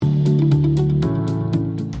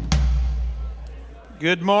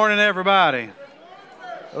Good morning, everybody.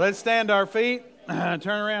 Let's stand to our feet, turn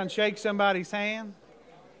around and shake somebody's hand.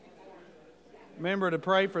 Remember to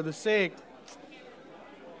pray for the sick.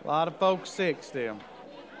 A lot of folks sick still.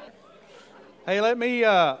 Hey, let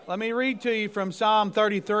me read to you from Psalm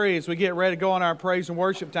 33 as we get ready to go on our praise and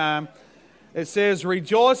worship time. It says,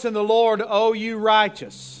 "Rejoice in the Lord, O you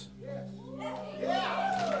righteous."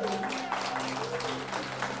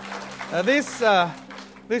 Now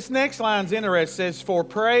this next line's interesting. It says, "For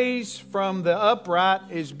praise from the upright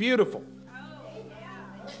is beautiful."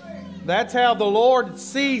 That's how the Lord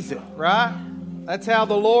sees it, right? That's how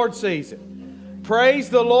the Lord sees it. Praise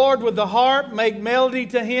the Lord with the harp. Make melody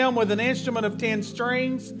to Him with an instrument of 10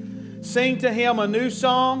 strings. Sing to Him a new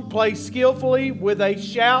song. Play skillfully with a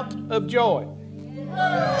shout of joy.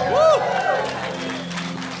 Woo!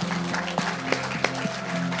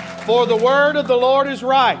 For the word of the Lord is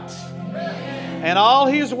right, and all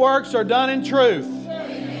His works are done in truth.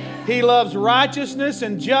 He loves righteousness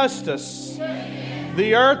and justice.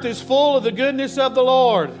 The earth is full of the goodness of the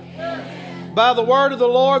Lord. By the word of the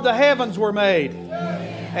Lord the heavens were made,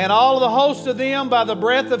 and all of the host of them by the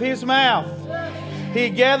breath of His mouth. He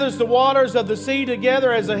gathers the waters of the sea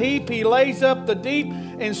together as a heap. He lays up the deep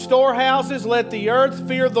in storehouses. Let the earth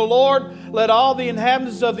fear the Lord. Let all the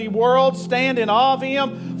inhabitants of the world stand in awe of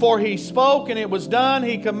Him. For He spoke, and it was done.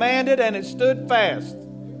 He commanded, and it stood fast.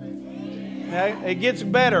 Okay? It gets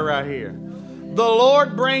better right here. The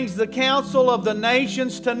Lord brings the counsel of the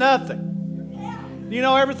nations to nothing. You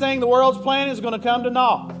know, everything the world's planning is going to come to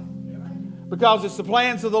naught, because it's the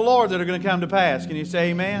plans of the Lord that are going to come to pass. Can you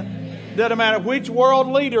say amen? Doesn't matter which world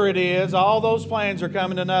leader it is, all those plans are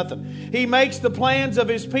coming to nothing. He makes the plans of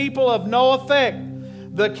His people of no effect.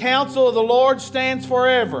 The counsel of the Lord stands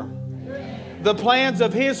forever, the plans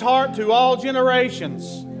of His heart to all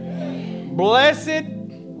generations. Blessed,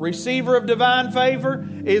 receiver of divine favor,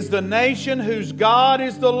 is the nation whose God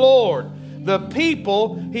is the Lord, the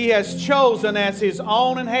people He has chosen as His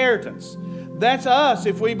own inheritance. That's us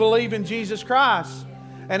if we believe in Jesus Christ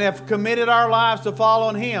and have committed our lives to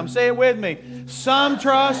following Him. Say it with me. Some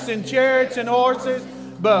trust in chariots and horses,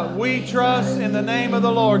 but we trust in the name of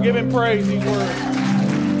the Lord. Give Him praise, these words.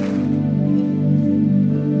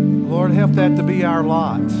 Lord, help that to be our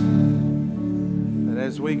lot. That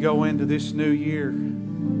as we go into this new year,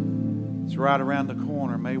 it's right around the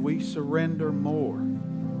corner, may we surrender more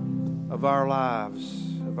of our lives,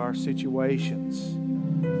 of our situations,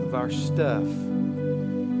 of our stuff.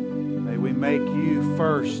 May we make You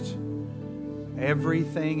first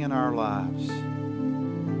everything in our lives.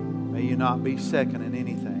 May You not be second in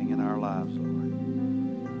anything in our lives, Lord.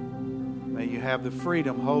 May You have the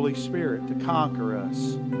freedom, Holy Spirit, to conquer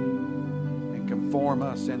us and conform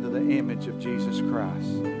us into the image of Jesus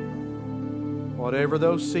Christ. Whatever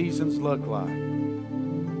those seasons look like,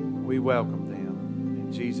 we welcome them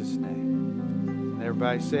in Jesus' name. And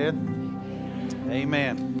everybody said,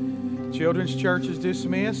 amen. Children's church is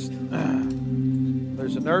dismissed.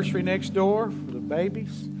 There's a nursery next door for the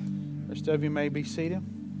babies. The rest of you may be seated.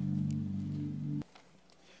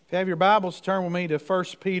 If you have your Bibles, turn with me to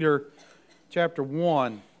 1 Peter chapter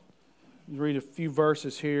 1. Read a few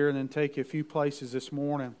verses here and then take you a few places this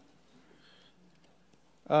morning.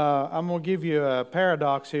 I'm going to give you a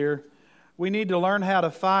paradox here. We need to learn how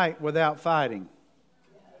to fight without fighting.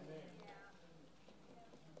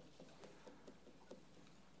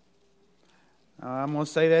 I'm going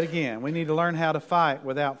to say that again. We need to learn how to fight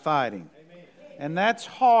without fighting. Amen. And that's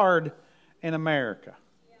hard in America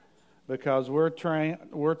because we're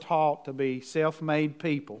taught to be self-made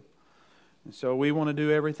people. And so we want to do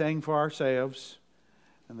everything for ourselves.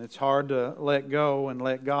 And it's hard to let go and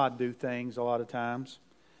let God do things a lot of times.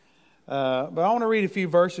 But I want to read a few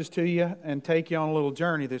verses to you and take you on a little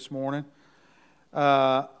journey this morning.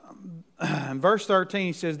 In verse 13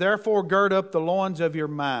 he says, "Therefore gird up the loins of your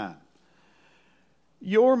mind."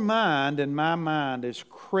 Your mind and my mind is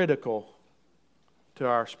critical to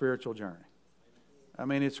our spiritual journey. I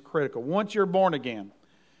mean, it's critical. Once you're born again,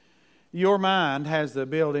 your mind has the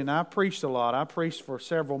ability, and I preached a lot. I preached for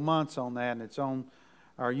several months on that, and it's on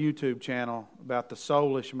our YouTube channel about the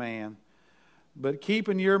soulish man. But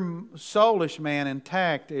keeping your soulish man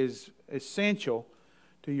intact is essential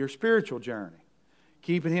to your spiritual journey.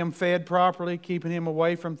 Keeping him fed properly, keeping him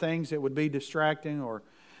away from things that would be distracting or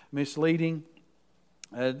misleading.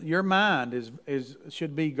 Your mind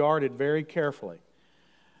should be guarded very carefully.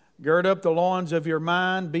 Gird up the loins of your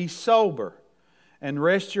mind, be sober, and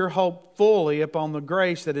rest your hope fully upon the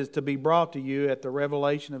grace that is to be brought to you at the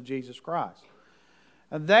revelation of Jesus Christ.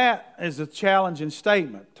 And that is a challenging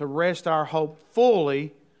statement, to rest our hope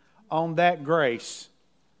fully on that grace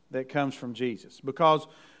that comes from Jesus. Because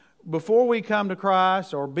before we come to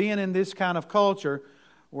Christ or being in this kind of culture,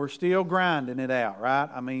 we're still grinding it out, right?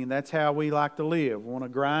 I mean, that's how we like to live. We want to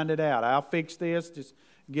grind it out. I'll fix this, just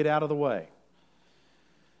get out of the way.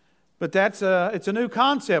 But it's a new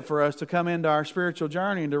concept for us to come into our spiritual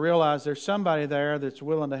journey and to realize there's somebody there that's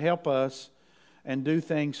willing to help us and do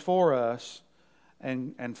things for us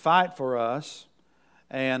and fight for us.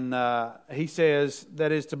 And he says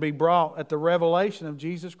that is to be brought at the revelation of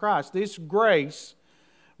Jesus Christ. This grace,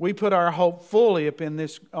 we put our hope fully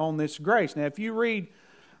on this grace. Now, if you read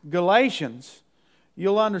Galatians,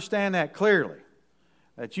 you'll understand that clearly,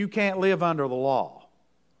 that you can't live under the law.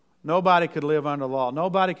 Nobody could live under the law.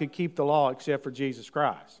 Nobody could keep the law except for Jesus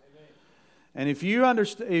Christ. Amen. And if you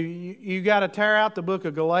understand, you got to tear out the book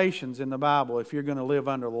of Galatians in the Bible if you're going to live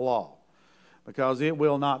under the law, because it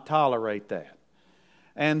will not tolerate that.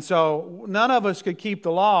 And so none of us could keep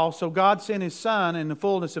the law, so God sent His Son in the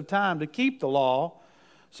fullness of time to keep the law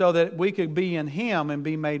so that we could be in Him and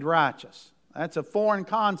be made righteous. That's a foreign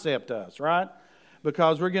concept to us, right?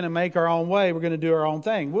 Because we're going to make our own way. We're going to do our own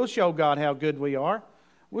thing. We'll show God how good we are.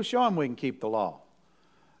 We'll show Him we can keep the law.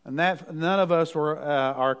 And that none of us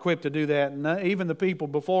are equipped to do that. Even the people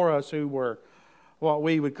before us who were what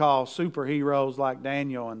we would call superheroes like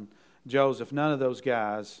Daniel and Joseph, none of those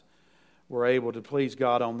guys were able to please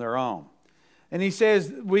God on their own. And he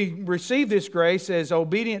says we receive this grace as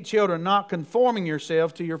obedient children, not conforming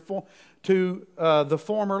yourself to the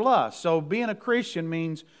former lust. So being a Christian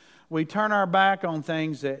means we turn our back on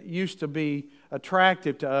things that used to be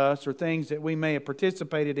attractive to us or things that we may have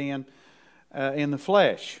participated in the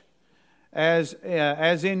flesh. As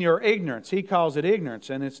in your ignorance. He calls it ignorance,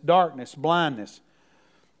 and it's darkness, blindness.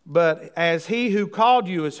 But as He who called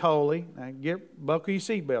you is holy, now buckle your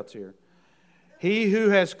seatbelts here. He who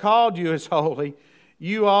has called you is holy,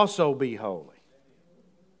 you also be holy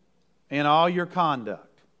in all your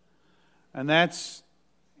conduct. And that's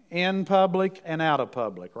in public and out of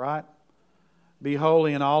public, right? Be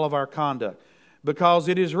holy in all of our conduct. Because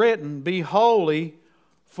it is written, be holy,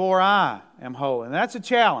 for I am holy. And that's a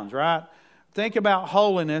challenge, right? Think about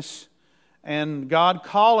holiness and God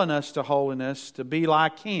calling us to holiness to be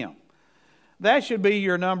like Him. That should be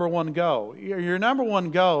your number one goal. Your number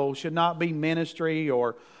one goal should not be ministry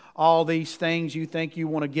or all these things you think you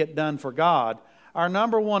want to get done for God. Our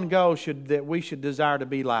number one goal that we should desire to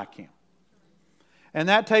be like Him. And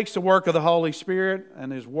that takes the work of the Holy Spirit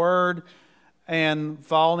and His Word and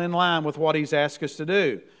fall in line with what He's asked us to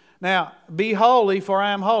do. Now, be holy, for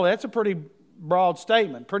I am holy. That's a pretty broad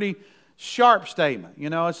statement, pretty sharp statement.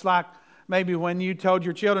 You know, it's like maybe when you told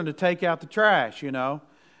your children to take out the trash, you know,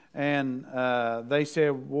 and they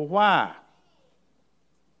said, well, why?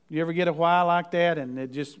 You ever get a why like that? And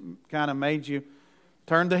it just kind of made you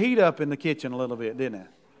turn the heat up in the kitchen a little bit, didn't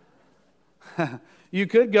it? You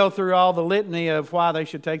could go through all the litany of why they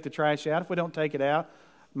should take the trash out. If we don't take it out,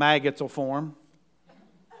 maggots will form,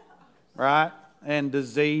 right? And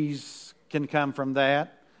disease can come from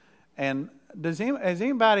that. And does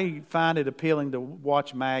anybody find it appealing to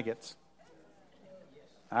watch maggots?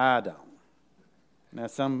 I don't. Now,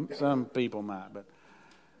 some people might, but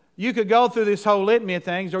you could go through this whole litany of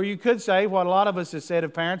things, or you could say what a lot of us have said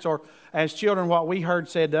as parents, or as children, what we heard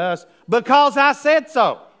said to us, because I said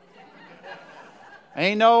so.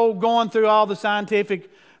 Ain't no going through all the scientific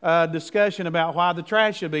discussion about why the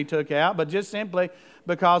trash should be took out, but just simply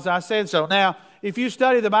because I said so. Now, if you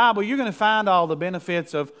study the Bible, you're going to find all the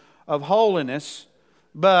benefits of holiness,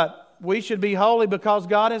 but we should be holy because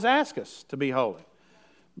God has asked us to be holy.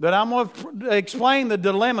 But I'm going to explain the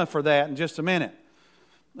dilemma for that in just a minute.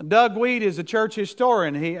 Doug Weed is a church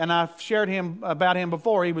historian, and I've shared about him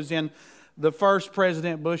before. He was in the first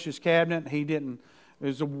President Bush's cabinet. It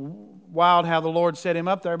was wild how the Lord set him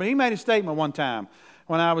up there. But he made a statement one time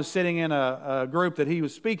when I was sitting in a group that he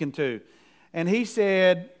was speaking to. And he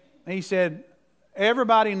said,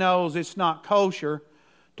 everybody knows it's not kosher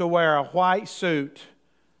to wear a white suit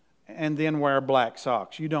and then wear black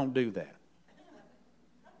socks. You don't do that.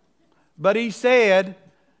 But he said,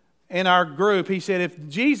 in our group, he said, if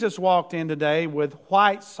Jesus walked in today with a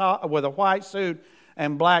white suit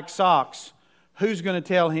and black socks, who's going to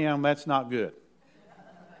tell him that's not good?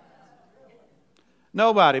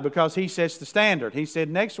 Nobody, because he sets the standard. He said,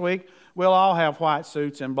 next week, we'll all have white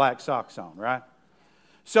suits and black socks on, right?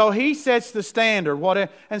 So he sets the standard.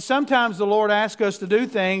 And sometimes the Lord asks us to do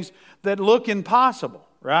things that look impossible,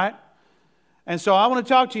 right? And so I want to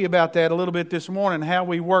talk to you about that a little bit this morning, how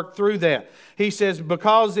we work through that. He says,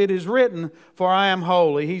 because it is written, for I am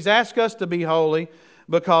holy. He's asked us to be holy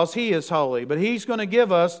because He is holy. But He's going to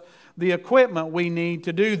give us the equipment we need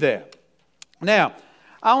to do that. Now,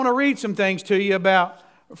 I want to read some things to you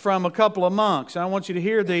from a couple of monks. I want you to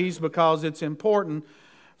hear these because it's important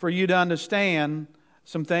for you to understand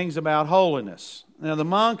some things about holiness. Now the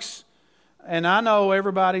monks, and I know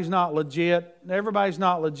everybody's not legit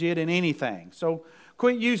in anything. So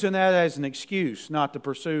quit using that as an excuse not to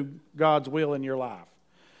pursue God's will in your life.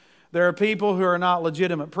 There are people who are not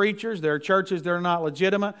legitimate preachers. There are churches that are not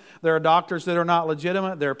legitimate. There are doctors that are not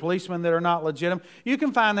legitimate. There are policemen that are not legitimate. You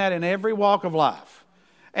can find that in every walk of life.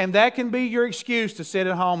 And that can be your excuse to sit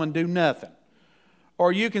at home and do nothing.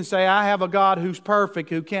 Or you can say, I have a God who's perfect,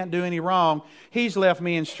 who can't do any wrong. He's left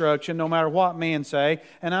me instruction no matter what men say,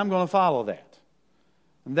 and I'm going to follow that.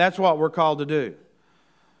 And that's what we're called to do.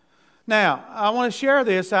 Now, I want to share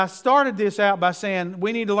this. I started this out by saying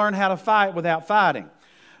we need to learn how to fight without fighting.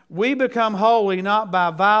 We become holy not by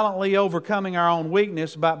violently overcoming our own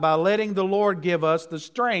weakness, but by letting the Lord give us the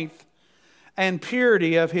strength and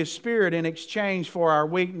purity of His Spirit in exchange for our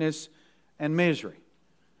weakness and misery.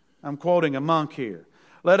 I'm quoting a monk here.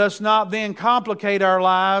 Let us not then complicate our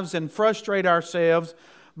lives and frustrate ourselves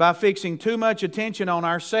by fixing too much attention on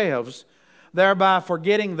ourselves, thereby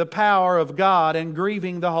forgetting the power of God and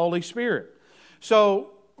grieving the Holy Spirit.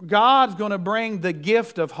 So God's going to bring the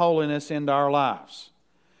gift of holiness into our lives.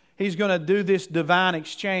 He's going to do this divine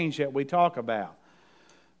exchange that we talk about.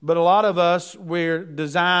 But a lot of us, we're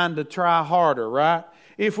designed to try harder, right?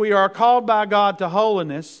 If we are called by God to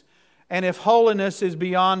holiness, and if holiness is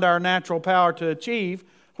beyond our natural power to achieve,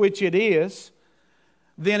 which it is,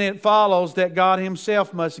 then it follows that God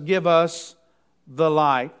Himself must give us the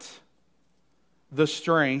light, the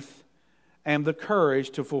strength, and the courage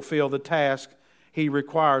to fulfill the task He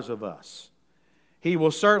requires of us. He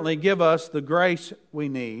will certainly give us the grace we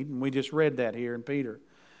need, and we just read that here in Peter.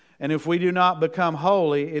 And if we do not become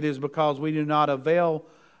holy, it is because we do not avail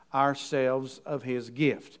ourselves of His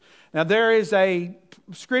gift. Now there is a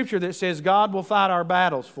scripture that says God will fight our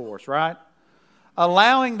battles for us, right?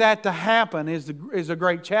 Allowing that to happen is a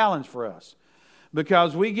great challenge for us,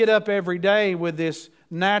 because we get up every day with this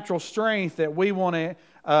natural strength that we want to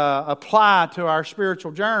apply to our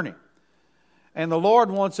spiritual journey. And the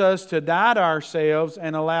Lord wants us to die to ourselves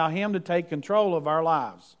and allow Him to take control of our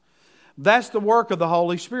lives. That's the work of the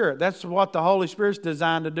Holy Spirit. That's what the Holy Spirit's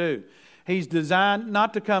designed to do. He's designed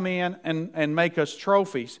not to come in and make us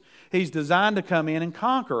trophies. He's designed to come in and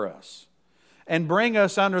conquer us and bring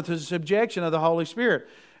us under the subjection of the Holy Spirit.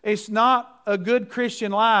 It's not a good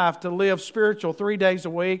Christian life to live spiritual 3 days a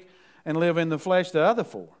week and live in the flesh the other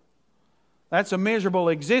 4. That's a miserable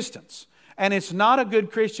existence. And it's not a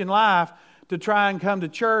good Christian life to try and come to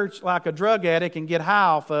church like a drug addict and get high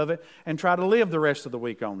off of it and try to live the rest of the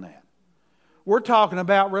week on that. We're talking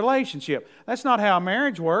about relationship. That's not how a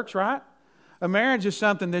marriage works, right? A marriage is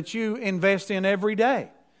something that you invest in every day.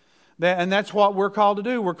 And that's what we're called to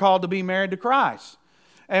do. We're called to be married to Christ.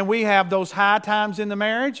 And we have those high times in the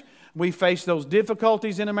marriage. We face those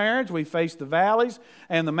difficulties in a marriage. We face the valleys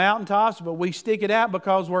and the mountaintops, but we stick it out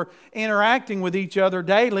because we're interacting with each other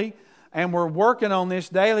daily. And we're working on this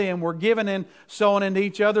daily, and we're giving and sowing into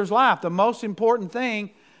each other's life. The most important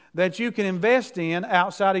thing that you can invest in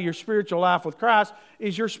outside of your spiritual life with Christ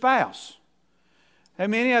is your spouse. How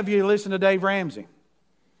many of you listen to Dave Ramsey?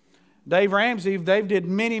 Dave Ramsey, they did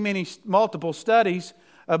multiple studies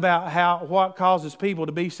about what causes people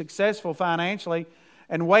to be successful financially.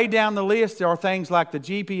 And way down the list there are things like the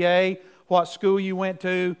GPA, what school you went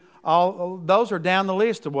to. All those are down the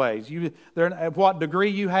list of ways. What degree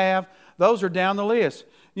you have, those are down the list.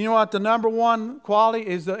 You know what the number one quality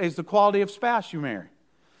is? The quality of spouse you marry.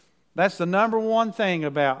 That's the number one thing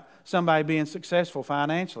about somebody being successful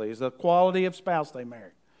financially, is the quality of spouse they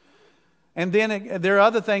marry. And then there are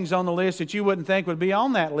other things on the list that you wouldn't think would be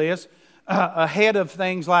on that list, ahead of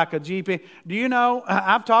things like a GPA. Do you know,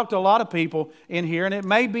 I've talked to a lot of people in here, and it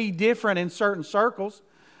may be different in certain circles,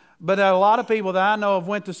 but a lot of people that I know have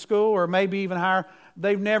went to school or maybe even higher,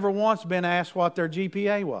 they've never once been asked what their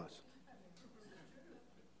GPA was.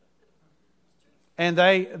 And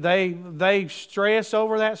they stress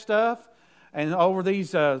over that stuff and over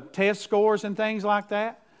these test scores and things like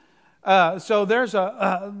that. So there's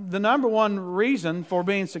the number one reason for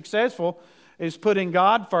being successful is putting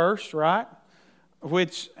God first, right?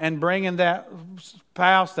 And bringing that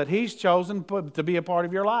spouse that He's chosen to be a part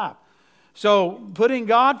of your life. So putting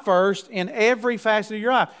God first in every facet of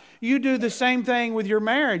your life. You do the same thing with your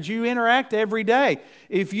marriage. You interact every day.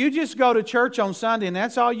 If you just go to church on Sunday and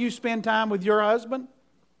that's all you spend time with your husband,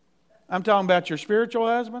 I'm talking about your spiritual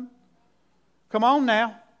husband. Come on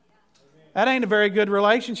now. That ain't a very good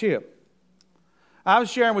relationship. I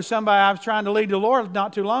was sharing with somebody I was trying to lead the Lord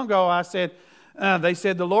not too long ago. I said, they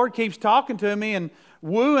said, the Lord keeps talking to me, and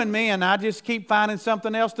wooing me, and I just keep finding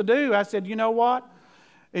something else to do. I said, you know what?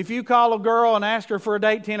 If you call a girl and ask her for a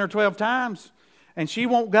date 10 or 12 times and she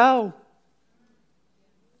won't go,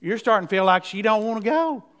 you're starting to feel like she don't want to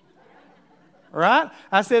go. Right?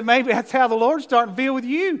 I said, maybe that's how the Lord's starting to feel with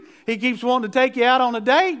you. He keeps wanting to take you out on a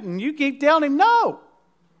date and you keep telling him no.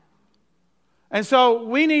 And so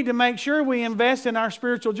we need to make sure we invest in our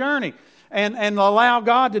spiritual journey and allow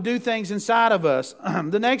God to do things inside of us.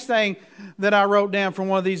 The next thing that I wrote down from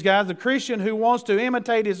one of these guys, the Christian who wants to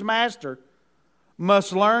imitate his master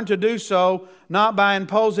must learn to do so not by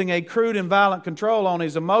imposing a crude and violent control on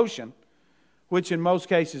his emotion, which in most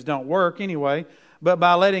cases don't work anyway, but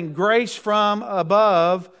by letting grace from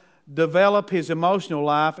above develop his emotional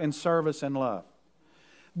life in service and love.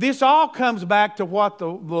 This all comes back to what the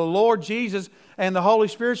Lord Jesus and the Holy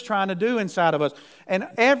Spirit's trying to do inside of us. And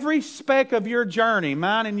every speck of your journey,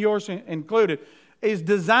 mine and yours included, is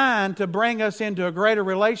designed to bring us into a greater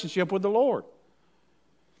relationship with the Lord.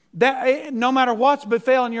 That, no matter what's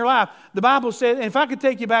befallen your life, the Bible says, and if I could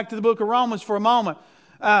take you back to the book of Romans for a moment,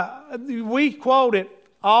 we quote it,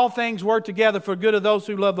 all things work together for good of those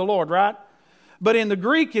who love the Lord, right? But in the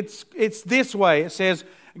Greek, it's this way. It says,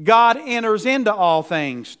 God enters into all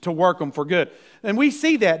things to work them for good. And we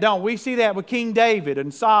see that, don't we? We see that with King David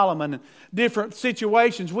and Solomon and different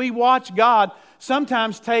situations. We watch God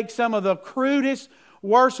sometimes take some of the crudest,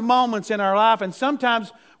 worst moments in our life, and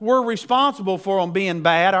sometimes we're responsible for them being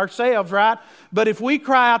bad ourselves, right? But if we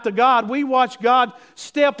cry out to God, we watch God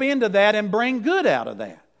step into that and bring good out of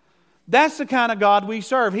that. That's the kind of God we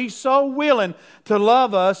serve. He's so willing to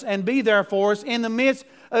love us and be there for us in the midst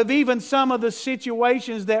of even some of the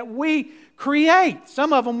situations that we create.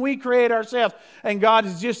 Some of them we create ourselves. And God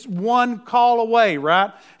is just one call away,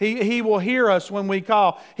 right? He will hear us when we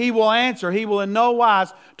call. He will answer. He will in no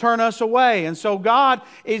wise turn us away. And so God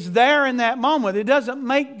is there in that moment. It doesn't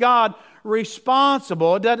make God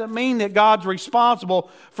responsible. It doesn't mean that God's responsible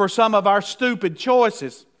for some of our stupid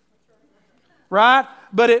choices. Right?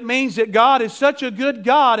 But it means that God is such a good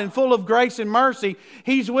God and full of grace and mercy.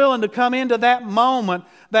 He's willing to come into that moment,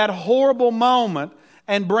 that horrible moment,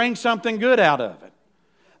 and bring something good out of it.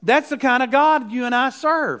 That's the kind of God you and I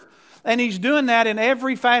serve. And He's doing that in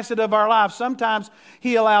every facet of our life. Sometimes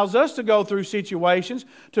He allows us to go through situations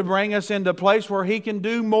to bring us into a place where He can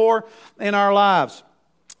do more in our lives.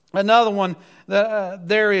 Another one,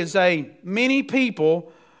 many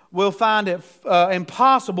people will find it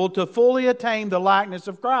impossible to fully attain the likeness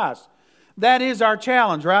of Christ. That is our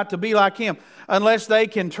challenge, right? To be like Him. Unless they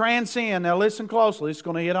can transcend, now listen closely, it's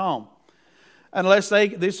going to hit home.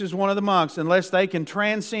 This is one of the monks, unless they can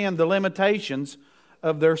transcend the limitations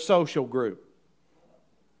of their social group.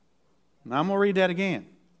 Now I'm going to read that again.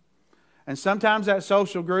 And sometimes that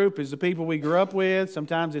social group is the people we grew up with.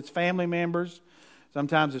 Sometimes it's family members.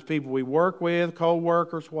 Sometimes it's people we work with,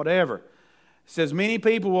 co-workers, whatever. It says, many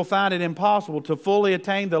people will find it impossible to fully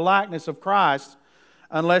attain the likeness of Christ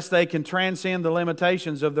unless they can transcend the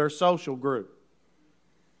limitations of their social group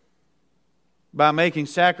by making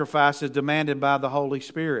sacrifices demanded by the Holy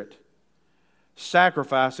Spirit.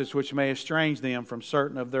 Sacrifices which may estrange them from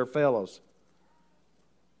certain of their fellows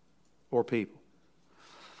or people.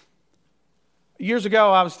 Years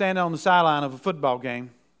ago, I was standing on the sideline of a football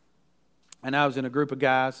game, and I was in a group of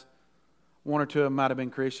guys. One or two of them might have been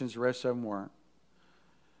Christians, the rest of them weren't.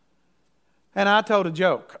 And I told a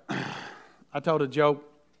joke. I told a joke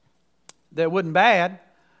that wasn't bad,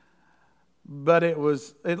 but it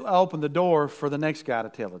opened the door for the next guy to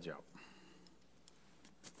tell a joke.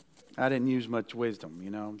 I didn't use much wisdom, you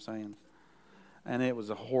know what I'm saying? And it was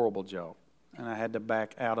a horrible joke. And I had to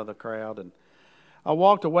back out of the crowd. And I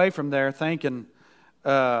walked away from there thinking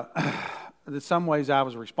that in some ways I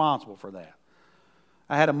was responsible for that.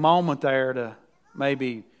 I had a moment there to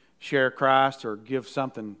maybe share Christ or give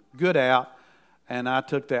something good out, and I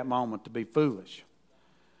took that moment to be foolish.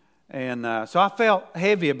 And so I felt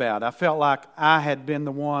heavy about it. I felt like I had been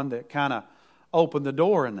the one that kind of opened the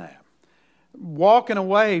door in that. Walking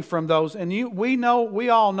away from those, and we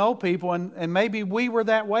all know people, and maybe we were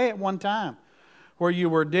that way at one time, where you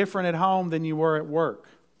were different at home than you were at work.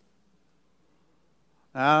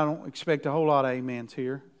 Now, I don't expect a whole lot of amens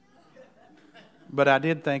here, but I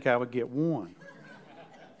did think I would get one.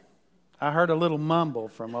 I heard a little mumble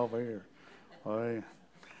from over here. Oh, yeah.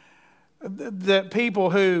 The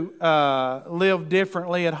people who live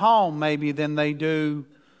differently at home maybe than they do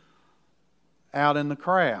out in the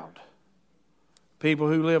crowd. People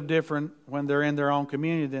who live different when they're in their own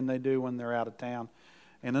community than they do when they're out of town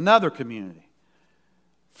in another community.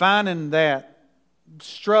 Finding that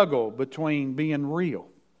struggle between being real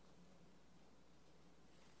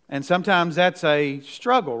And sometimes that's a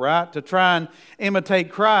struggle, right? To try and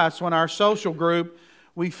imitate Christ when our social group,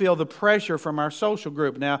 we feel the pressure from our social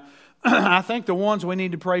group. Now, I think the ones we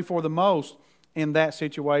need to pray for the most in that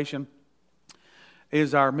situation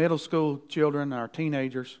is our middle school children, our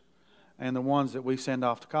teenagers, and the ones that we send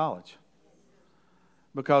off to college.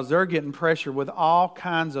 Because they're getting pressure with all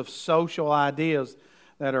kinds of social ideas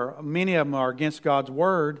that are, many of them are against God's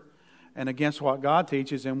Word and against what God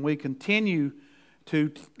teaches, and we continue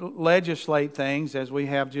to legislate things, as we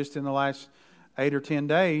have just in the last 8 or 10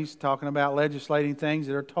 days, talking about legislating things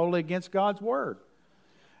that are totally against God's Word.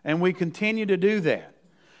 And we continue to do that.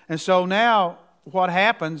 And so now what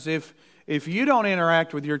happens if you don't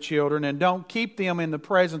interact with your children and don't keep them in the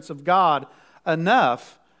presence of God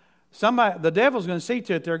enough, the devil's going to see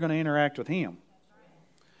to it they're going to interact with him.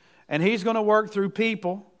 And he's going to work through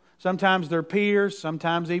people, sometimes their peers,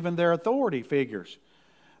 sometimes even their authority figures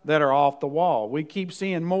that are off the wall. We keep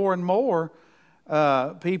seeing more and more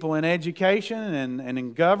people in education and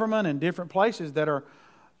in government and different places that are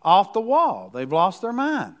off the wall. They've lost their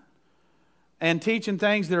mind. And teaching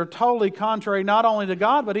things that are totally contrary not only to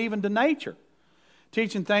God but even to nature.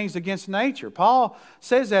 Teaching things against nature. Paul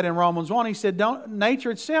says that in Romans 1. He said, nature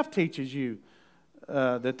itself teaches you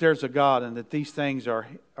that there's a God and that these things are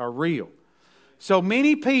real. So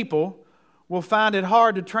many people will find it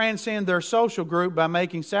hard to transcend their social group by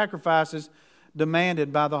making sacrifices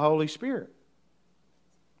demanded by the Holy Spirit.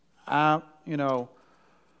 A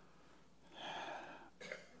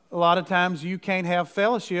lot of times you can't have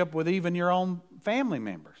fellowship with even your own family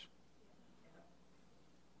members.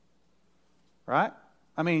 Right?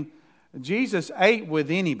 I mean, Jesus ate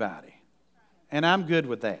with anybody. And I'm good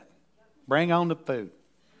with that. Bring on the food.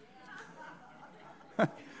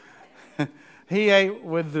 He ate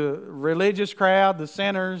with the religious crowd, the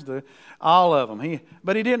sinners, all of them.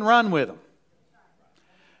 But he didn't run with them.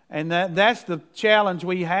 And that's the challenge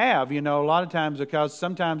we have, a lot of times, because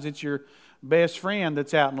sometimes it's your best friend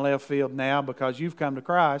that's out in left field now because you've come to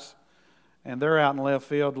Christ, and they're out in left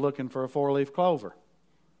field looking for a 4-leaf clover.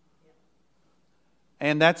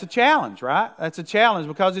 And that's a challenge, right? That's a challenge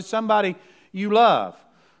because it's somebody you love.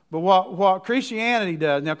 But what Christianity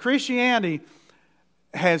does, now Christianity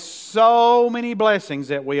has so many blessings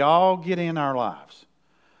that we all get in our lives.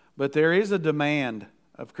 But there is a demand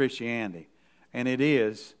of Christianity, and it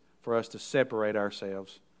is for us to separate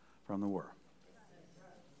ourselves from the world.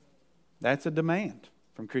 That's a demand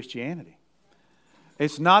from Christianity.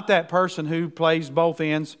 It's not that person who plays both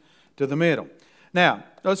ends to the middle. Now,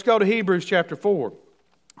 let's go to Hebrews chapter 4.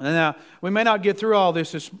 Now, we may not get through all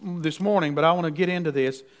this morning, but I want to get into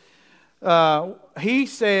this. He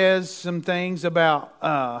says some things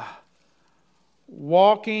about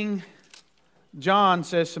walking. John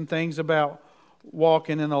says some things about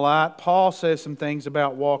walking in the light. Paul says some things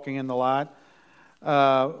about walking in the light.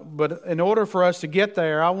 But in order for us to get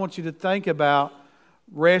there, I want you to think about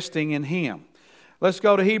resting in Him. Let's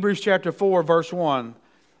go to Hebrews chapter 4, verse 1.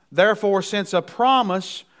 Therefore, since a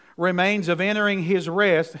promise remains of entering His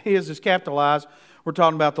rest, His is capitalized, we're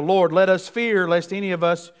talking about the Lord, let us fear lest any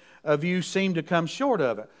of you seem to come short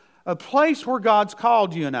of it. A place where God's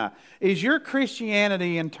called you and I. Is your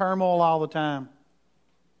Christianity in turmoil all the time?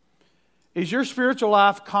 Is your spiritual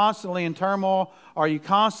life constantly in turmoil? Are you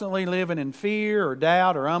constantly living in fear or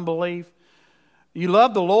doubt or unbelief? You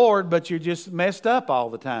love the Lord, but you're just messed up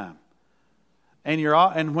all the time.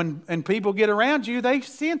 And when people get around you, they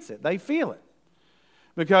sense it, they feel it.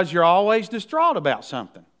 Because you're always distraught about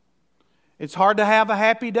something. It's hard to have a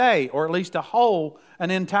happy day, or at least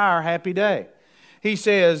an entire happy day. He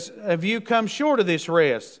says, have you come short of this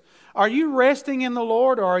rest? Are you resting in the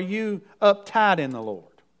Lord, or are you uptight in the Lord?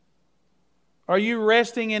 Are you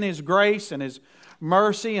resting in His grace and His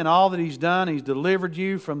mercy and all that He's done? He's delivered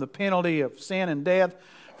you from the penalty of sin and death,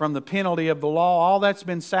 from the penalty of the law. All that's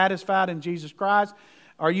been satisfied in Jesus Christ.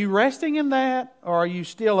 Are you resting in that, or are you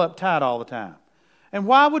still uptight all the time? And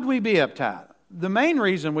why would we be uptight? The main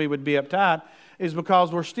reason we would be uptight is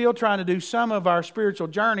because we're still trying to do some of our spiritual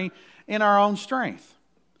journey in our own strength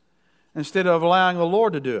instead of allowing the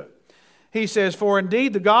Lord to do it. He says, for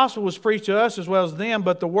indeed the gospel was preached to us as well as them,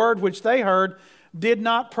 but the word which they heard did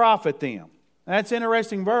not profit them. That's an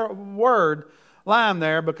interesting word line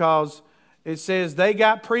there, because it says they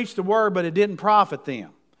got preached the word, but it didn't profit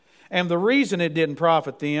them. And the reason it didn't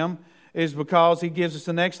profit them is because he gives us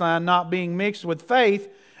the next line, not being mixed with faith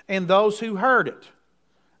in those who heard it.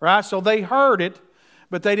 Right? So they heard it,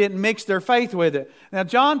 but they didn't mix their faith with it. Now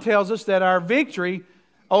John tells us that our victory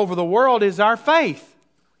over the world is our faith.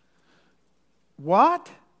 What?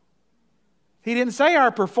 He didn't say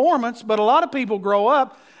our performance, but a lot of people grow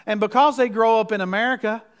up, and because they grow up in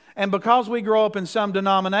America And because we grow up in some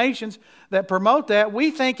denominations that promote that,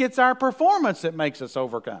 we think it's our performance that makes us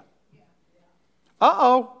overcome.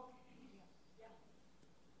 Uh-oh.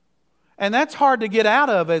 And that's hard to get out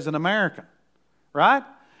of as an American, right?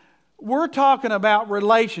 We're talking about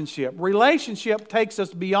relationship. Relationship takes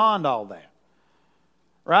us beyond all that,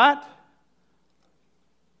 right?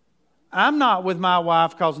 I'm not with my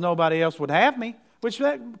wife because nobody else would have me, which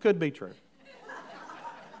that could be true.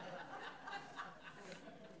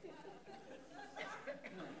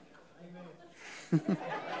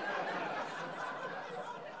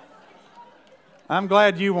 I'm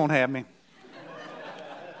glad you won't have me.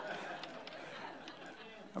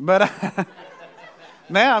 But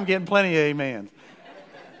now I'm getting plenty of amens.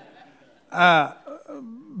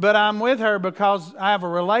 But I'm with her because I have a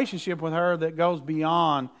relationship with her that goes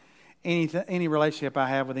beyond any relationship I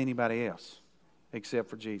have with anybody else except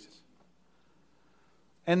for Jesus.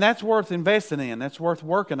 And that's worth investing in. That's worth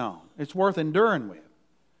working on. It's worth enduring with.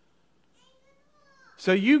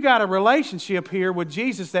 So you got a relationship here with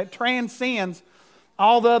Jesus that transcends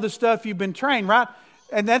all the other stuff you've been trained, right?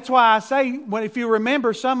 And that's why I say, if you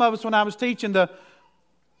remember, some of us when I was teaching the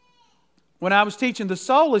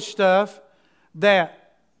soulish stuff,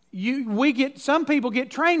 that some people get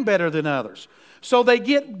trained better than others. So they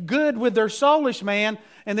get good with their soulish man,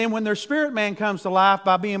 and then when their spirit man comes to life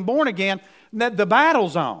by being born again, the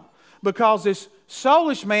battle's on. Because this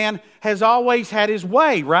soulish man has always had his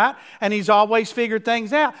way, right? And he's always figured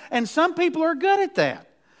things out. And some people are good at that.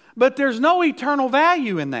 But there's no eternal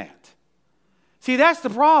value in that. See, that's the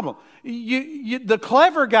problem. The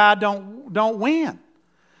clever guy don't win.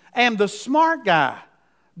 And the smart guy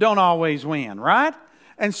don't always win, right?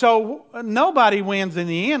 And so nobody wins in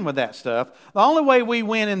the end with that stuff. The only way we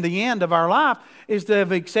win in the end of our life is to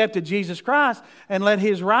have accepted Jesus Christ and let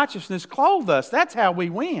His righteousness clothe us. That's how we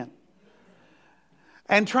win.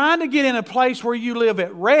 And trying to get in a place where you live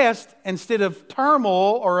at rest instead of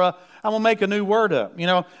turmoil or I'm going to make a new word up. You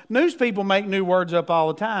know, news people make new words up all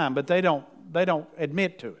the time, but they don't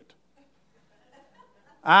admit to it.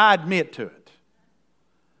 I admit to it.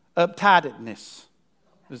 Uptightedness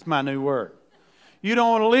is my new word. You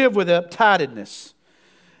don't want to live with uptightedness.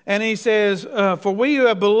 And he says, for we who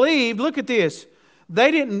have believed, look at this.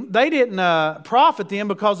 They didn't profit them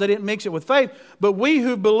because they didn't mix it with faith. But we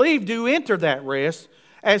who believe do enter that rest.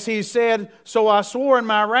 As he said, so I swore in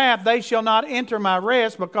my wrath, they shall not enter my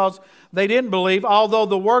rest because they didn't believe, although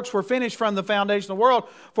the works were finished from the foundation of the world.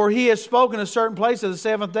 For he has spoken a certain place of the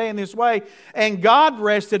seventh day in this way. And God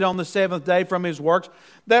rested on the seventh day from His works.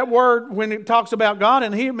 That word, when it talks about God,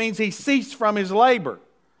 and here it means He ceased from His labor.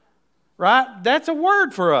 Right? That's a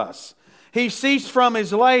word for us. He ceased from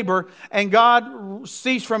His labor, and God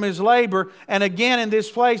ceased from His labor. And again in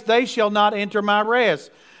this place, they shall not enter my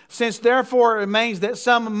rest. Since therefore it remains that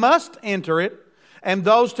some must enter it, and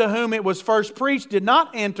those to whom it was first preached did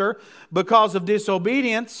not enter because of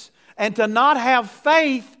disobedience. And to not have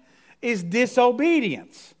faith is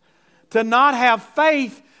disobedience. To not have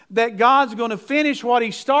faith that God's going to finish what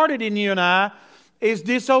He started in you and I is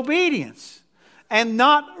disobedience. And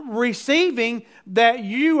not receiving that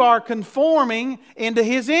you are conforming into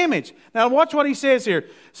His image. Now watch what he says here.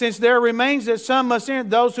 Since there remains that some must enter,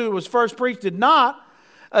 those who it was first preached did not.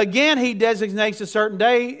 Again, he designates a certain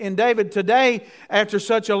day in David, today, after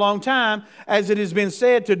such a long time, as it has been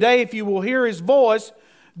said, today if you will hear His voice,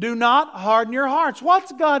 do not harden your hearts.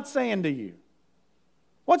 What's God saying to you?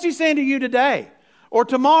 What's He saying to you today? Or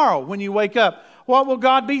tomorrow when you wake up? What will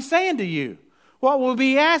God be saying to you? What will He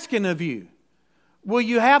be asking of you? Will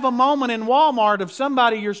you have a moment in Walmart of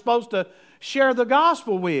somebody you're supposed to share the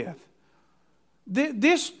gospel with?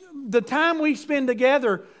 The time we spend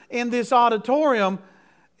together in this auditorium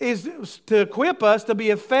is to equip us to be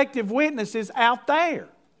effective witnesses out there.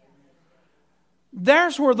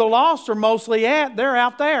 There's where the lost are mostly at. They're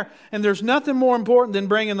out there. And there's nothing more important than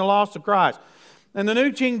bringing the lost to Christ. And the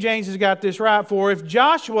New King James has got this right. For if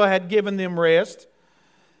Joshua had given them rest,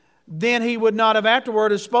 then he would not have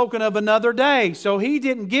afterward have spoken of another day. So he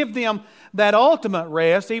didn't give them that ultimate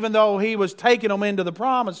rest, even though he was taking them into the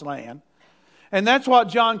promised land. And that's what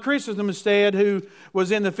John Chrysostom said, who was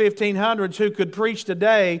in the 1500s, who could preach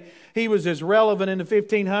today. He was as relevant in the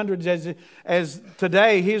 1500s as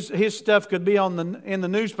today. His stuff could be in the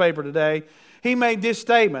newspaper today. He made this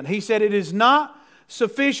statement. He said, it is not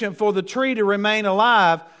sufficient for the tree to remain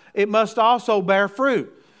alive. It must also bear fruit.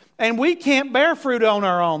 And we can't bear fruit on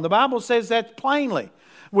our own. The Bible says that plainly.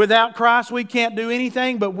 Without Christ, we can't do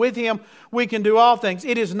anything, but with Him, we can do all things.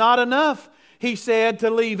 It is not enough, he said, to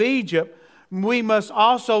leave Egypt. We must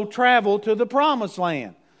also travel to the promised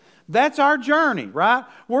land. That's our journey, right?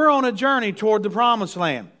 We're on a journey toward the promised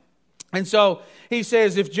land. And so he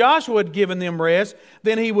says, if Joshua had given them rest,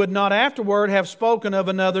 then he would not afterward have spoken of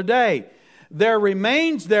another day. There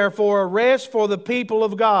remains therefore a rest for the people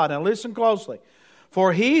of God. Now listen closely.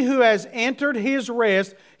 For he who has entered his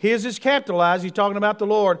rest, his is capitalized, he's talking about the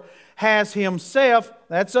Lord, has himself,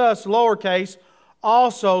 that's us, lowercase,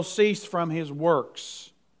 also ceased from his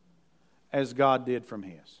works, as God did from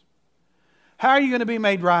his. How are you going to be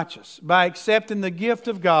made righteous? By accepting the gift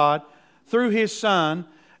of God through His Son,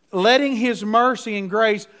 letting His mercy and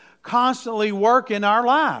grace constantly work in our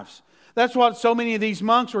lives. That's what so many of these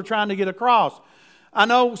monks were trying to get across. I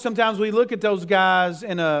know sometimes we look at those guys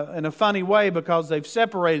in a funny way because they've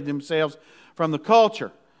separated themselves from the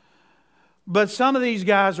culture. But some of these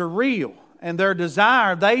guys are real, and their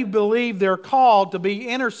desire, they believe they're called to be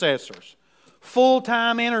intercessors,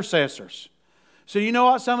 full-time intercessors. So you know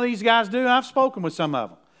what some of these guys do? I've spoken with some of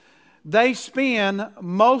them. They spend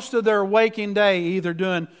most of their waking day either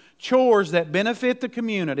doing chores that benefit the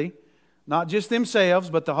community, not just themselves,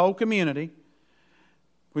 but the whole community,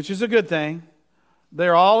 which is a good thing.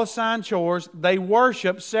 They're all assigned chores. They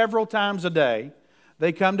worship several times a day.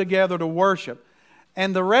 They come together to worship.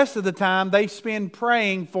 And the rest of the time they spend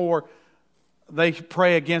praying they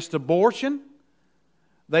pray against abortion.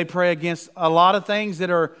 They pray against a lot of things that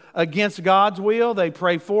are against God's will. They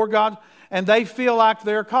pray for God, and they feel like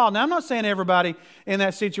they're called. Now, I'm not saying everybody in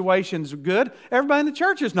that situation is good. Everybody in the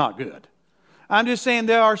church is not good. I'm just saying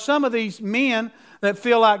there are some of these men that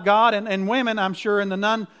feel like God, and women, I'm sure, in the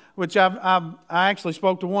nun, which I actually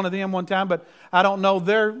spoke to one of them one time, but I don't know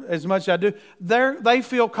as much as I do. They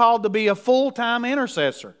feel called to be a full-time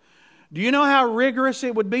intercessor. Do you know how rigorous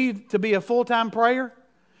it would be to be a full-time prayer?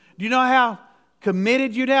 Do you know how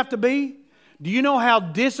committed you'd have to be? Do you know how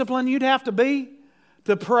disciplined you'd have to be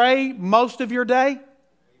to pray most of your day?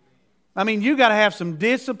 I mean, you got to have some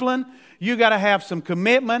discipline. You got to have some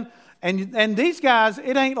commitment. And these guys,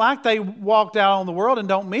 it ain't like they walked out on the world and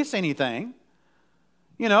don't miss anything.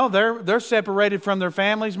 You know, they're separated from their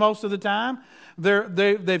families most of the time.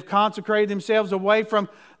 They've consecrated themselves away from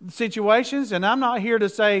situations. And I'm not here to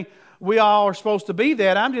say we all are supposed to be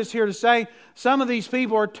that. I'm just here to say some of these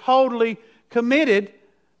people are totally committed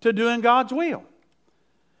to doing God's will.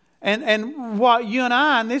 And what you and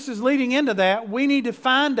I, and this is leading into that, we need to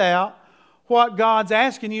find out what God's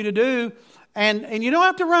asking you to do. And you don't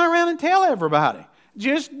have to run around and tell everybody.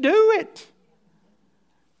 Just do it.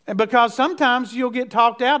 And because sometimes you'll get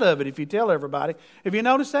talked out of it if you tell everybody. Have you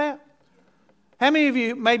noticed that? How many of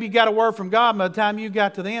you maybe got a word from God, by the time you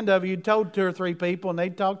got to the end of it, you told 2 or 3 people and they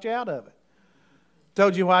talked you out of it?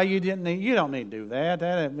 Told you why you don't need to do that.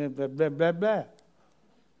 Blah, blah, blah.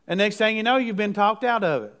 And next thing you know, you've been talked out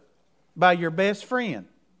of it by your best friend.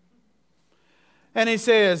 And he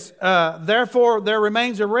says, therefore there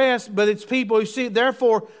remains a rest, but it's people who see,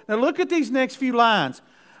 therefore, now look at these next few lines.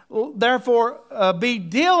 Therefore, be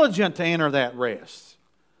diligent to enter that rest.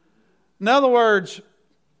 In other words,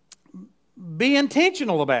 be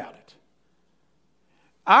intentional about it.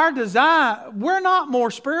 Our desire, we're not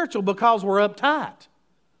more spiritual because we're uptight.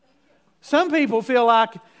 Some people feel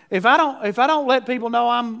like if I don't let people know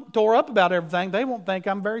I'm tore up about everything, they won't think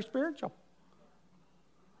I'm very spiritual.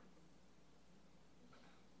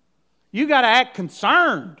 You got to act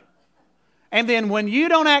concerned. And then when you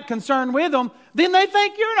don't act concerned with them, then they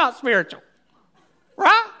think you're not spiritual.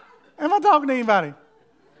 Right? Am I talking to anybody?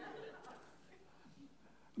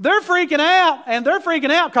 They're freaking out, and they're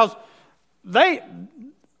freaking out because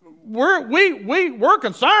we're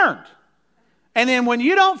concerned. And then when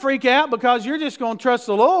you don't freak out because you're just going to trust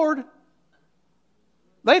the Lord,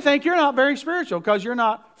 they think you're not very spiritual because you're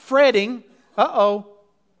not fretting,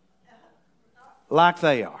 like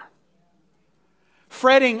they are.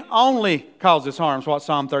 Fretting only causes harm, is what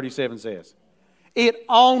Psalm 37 says. It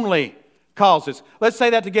only causes. Let's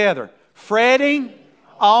say that together. Fretting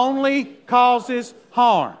only causes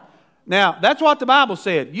harm. Now, that's what the Bible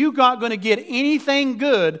said. You're not going to get anything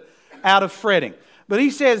good out of fretting. But he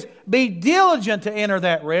says, be diligent to enter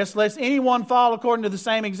that rest, lest anyone fall according to the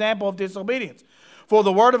same example of disobedience. For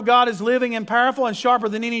the word of God is living and powerful and sharper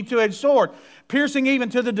than any two-edged sword, piercing even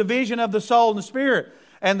to the division of the soul and the spirit,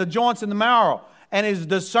 and the joints and the marrow, and is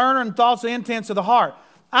discerning thoughts and intents of the heart.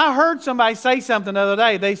 I heard somebody say something the other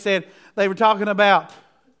day. They said they were talking about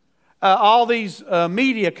all these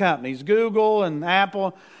media companies, Google and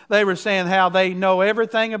Apple. They were saying how they know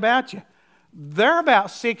everything about you. They're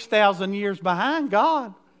about 6,000 years behind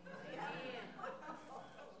God.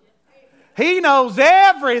 He knows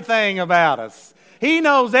everything about us. He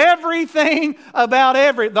knows everything about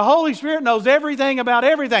the Holy Spirit knows everything about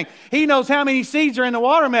everything. He knows how many seeds are in the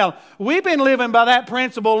watermelon. We've been living by that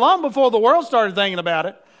principle long before the world started thinking about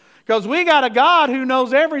it. Because we got a God who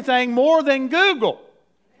knows everything more than Google.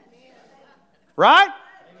 Right?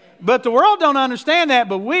 But the world don't understand that,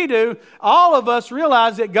 but we do. All of us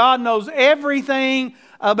realize that God knows everything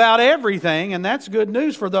about everything, and that's good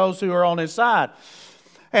news for those who are on His side.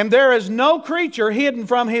 And there is no creature hidden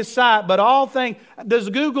from His sight, but all things. Does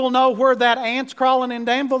Google know where that ant's crawling in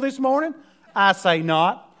Danville this morning? I say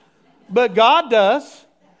not. But God does.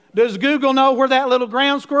 Does Google know where that little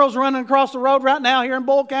ground squirrel's running across the road right now here in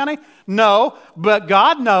Bull County? No, but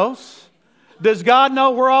God knows. Does God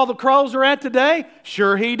know where all the crows are at today?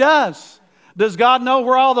 Sure He does. Does God know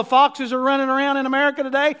where all the foxes are running around in America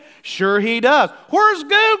today? Sure He does. Where's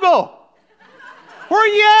Google?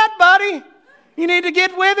 Where you at, buddy? You need to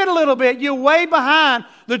get with it a little bit. You're way behind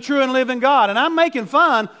the true and living God. And I'm making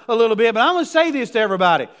fun a little bit, but I'm going to say this to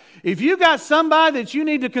everybody. If you got somebody that you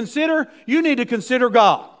need to consider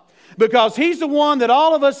God. Because He's the one that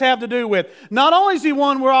all of us have to do with. Not only is He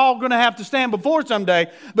one we're all going to have to stand before someday,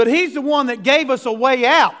 but He's the one that gave us a way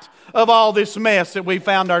out of all this mess that we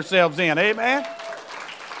found ourselves in. Amen?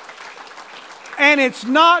 And it's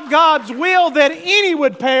not God's will that any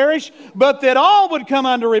would perish, but that all would come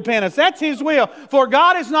unto repentance. That's His will. For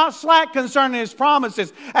God is not slack concerning His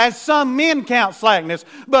promises, as some men count slackness,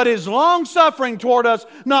 but is long-suffering toward us,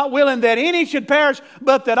 not willing that any should perish,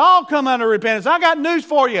 but that all come unto repentance. I got news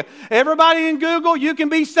for you. Everybody in Google, you can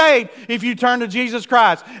be saved if you turn to Jesus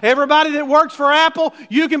Christ. Everybody that works for Apple,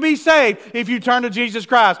 you can be saved if you turn to Jesus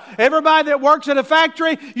Christ. Everybody that works at a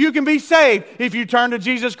factory, you can be saved if you turn to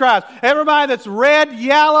Jesus Christ. Everybody that's red,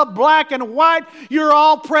 yellow, black, and white, you're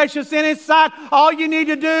all precious in His sight. All you need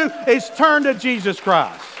to do is turn to Jesus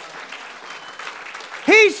Christ.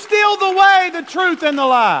 He's still the way, the truth, and the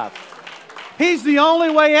life. He's the only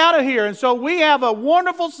way out of here. And so we have a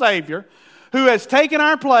wonderful Savior who has taken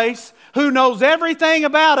our place, who knows everything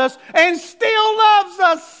about us, and still loves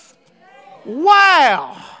us.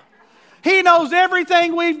 Wow! He knows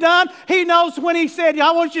everything we've done. He knows when He said,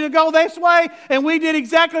 I want you to go this way, and we did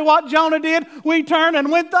exactly what Jonah did. We turned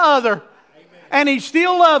and went the other. Amen. And He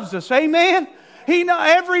still loves us. Amen? He know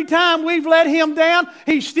every time we've let Him down,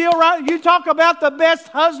 He's still right. You talk about the best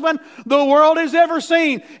husband the world has ever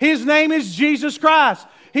seen. His name is Jesus Christ.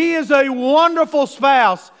 He is a wonderful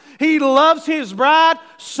spouse. He loves His bride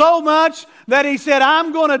so much that He said,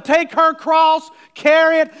 I'm going to take her cross,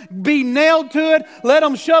 carry it, be nailed to it, let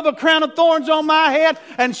them shove a crown of thorns on my head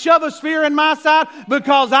and shove a spear in my side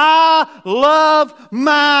because I love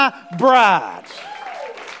my bride.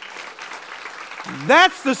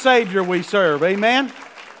 That's the Savior we serve. Amen?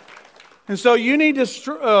 And so you need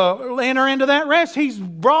to enter into that rest. He's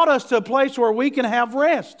brought us to a place where we can have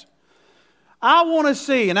rest. I want to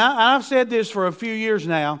see, and I've said this for a few years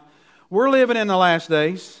now, we're living in the last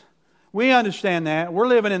days. We understand that. We're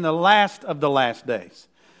living in the last of the last days.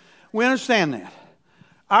 We understand that.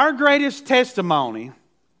 Our greatest testimony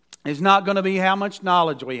is not going to be how much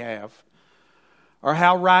knowledge we have or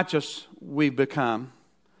how righteous we've become.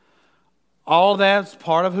 All that's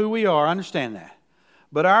part of who we are. I understand that.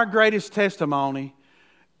 But our greatest testimony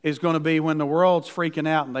is going to be when the world's freaking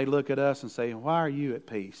out and they look at us and say, why are you at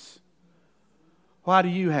peace? Why do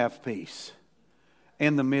you have peace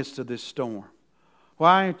in the midst of this storm?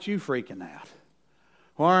 Why aren't you freaking out?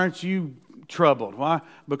 Why aren't you troubled? Why?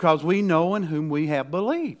 Because we know in whom we have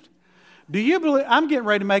believed. Do you believe? I'm getting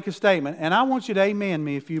ready to make a statement, and I want you to amen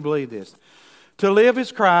me if you believe this. To live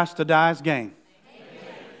is Christ, to die is gain.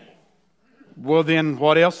 Amen. Well, then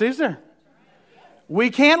what else is there? We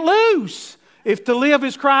can't lose. If to live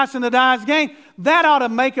is Christ and to die is gain, that ought to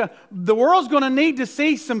make the world's going to need to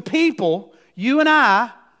see some people, you and I,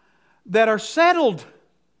 that are settled.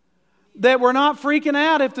 That we're not freaking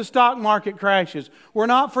out if the stock market crashes. We're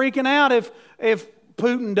not freaking out if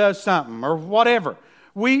Putin does something or whatever.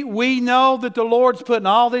 We know that the Lord's putting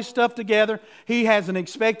all this stuff together. He has an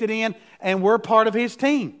expected end, and we're part of His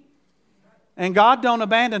team. And God don't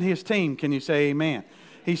abandon His team. Can you say amen?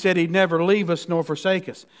 He said He'd never leave us nor forsake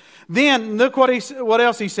us. Then, look what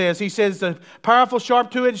else He says. He says, the powerful,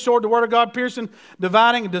 sharp, two-edged sword, the Word of God, piercing,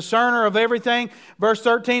 dividing, a discerner of everything. Verse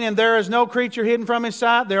 13, and there is no creature hidden from His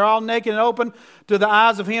sight. They're all naked and open to the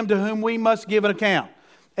eyes of Him to whom we must give an account.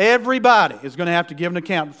 Everybody is going to have to give an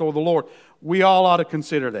account before the Lord. We all ought to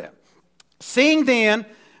consider that. Seeing then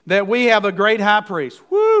that we have a great high priest.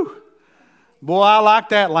 Woo! Boy, I like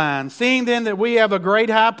that line. Seeing then that we have a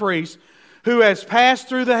great high priest who has passed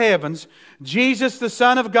through the heavens, Jesus the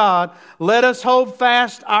Son of God, let us hold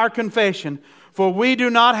fast our confession. For we do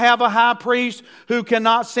not have a high priest who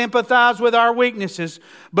cannot sympathize with our weaknesses,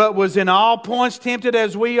 but was in all points tempted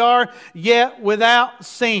as we are, yet without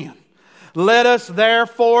sin. Let us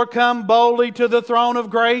therefore come boldly to the throne of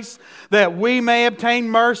grace, that we may obtain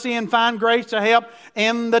mercy and find grace to help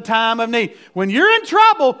in the time of need. When you're in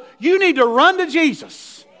trouble, you need to run to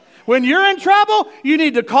Jesus. When you're in trouble, you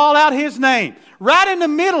need to call out His name. Right in the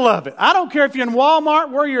middle of it. I don't care if you're in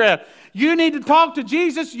Walmart, where you're at. You need to talk to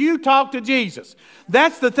Jesus, you talk to Jesus.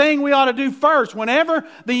 That's the thing we ought to do first. Whenever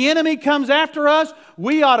the enemy comes after us,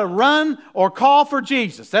 we ought to run or call for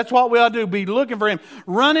Jesus. That's what we ought to do, be looking for Him.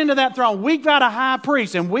 Run into that throne. We've got a high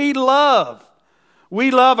priest, and we love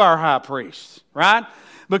our high priest, right?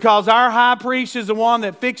 Because our high priest is the one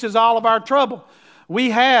that fixes all of our trouble. We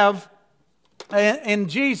have, in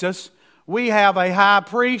Jesus, we have a high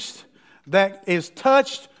priest that is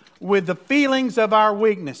touched with the feelings of our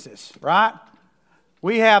weaknesses, right?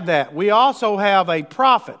 We have that. We also have a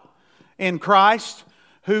prophet in Christ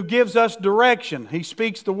who gives us direction. He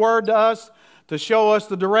speaks the word to us to show us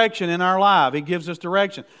the direction in our life. He gives us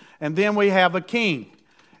direction. And then we have a king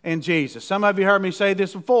in Jesus. Some of you heard me say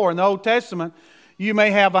this before. In the Old Testament, you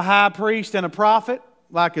may have a high priest and a prophet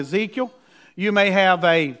like Ezekiel. You may have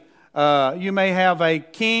a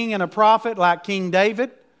king and a prophet like King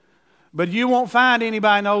David. But you won't find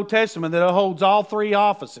anybody in the Old Testament that holds all three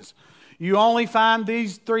offices. You only find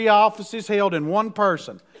these three offices held in one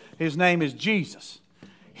person. His name is Jesus.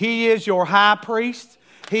 He is your high priest.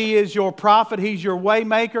 He is your prophet. He's your way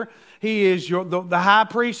maker. He is the high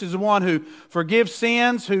priest is the one who forgives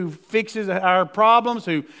sins, who fixes our problems,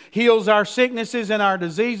 who heals our sicknesses and our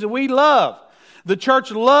diseases. We love. The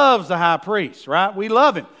church loves the high priest, right? We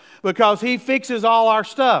love him because he fixes all our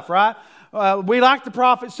stuff, right? We like the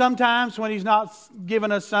prophet sometimes when he's not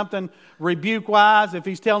giving us something rebuke-wise, if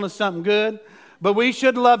he's telling us something good. But we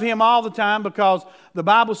should love him all the time because the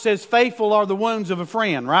Bible says faithful are the wounds of a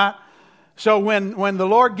friend, right? So when the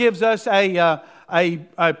Lord gives us a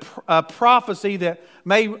prophecy that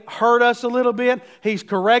may hurt us a little bit, He's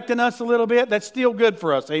correcting us a little bit, that's still good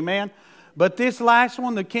for us, amen? But this last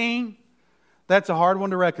one, the king, that's a hard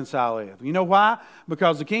one to reconcile with. You know why?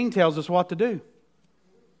 Because the king tells us what to do.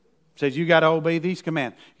 Says you got to obey these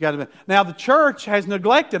commands. Now the church has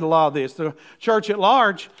neglected a lot of this. The church at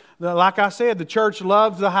large, like I said, the church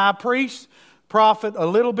loves the high priest, prophet a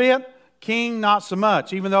little bit, king not so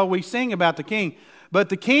much, even though we sing about the king. But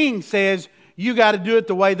the king says you got to do it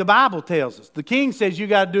the way the Bible tells us. The king says you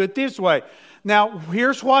got to do it this way. Now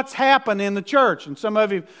here's what's happened in the church, and some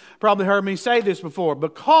of you probably heard me say this before.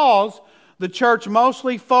 Because the church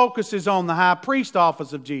mostly focuses on the high priest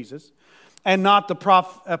office of Jesus, and not the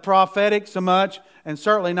prophetic so much, and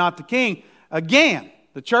certainly not the king. Again,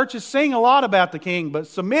 the churches sing a lot about the king, but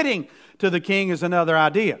submitting to the king is another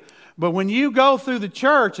idea. But when you go through the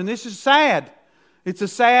church, and this is sad, it's a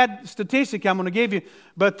sad statistic I'm going to give you,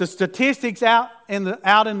 but the statistics outside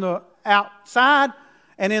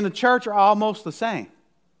and in the church are almost the same.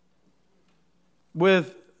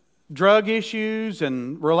 With drug issues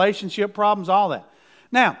and relationship problems, all that.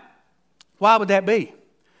 Now, why would that be?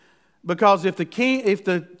 Because if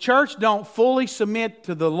the church don't fully submit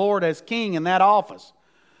to the Lord as king in that office,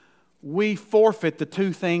 we forfeit the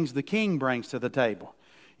two things the king brings to the table.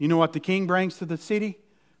 You know what the king brings to the city?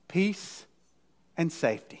 Peace and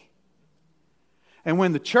safety. And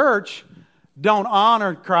when the church don't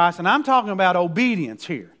honor Christ, and I'm talking about obedience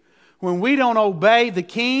here. When we don't obey the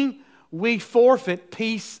king, we forfeit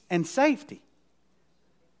peace and safety.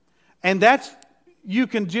 And you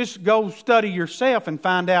can just go study yourself and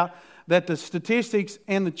find out that the statistics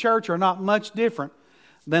in the church are not much different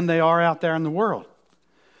than they are out there in the world.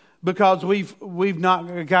 Because we've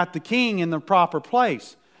not got the king in the proper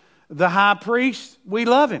place. The high priest, we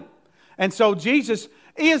love him. And so Jesus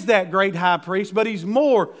is that great high priest, but he's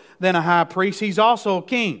more than a high priest. He's also a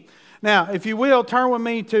king. Now, if you will, turn with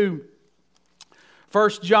me to 1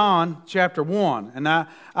 John chapter 1. And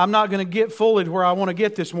I'm not going to get fully to where I want to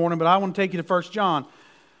get this morning, but I want to take you to 1 John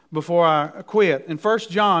before I quit. In 1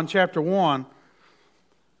 John chapter 1,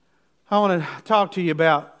 I want to talk to you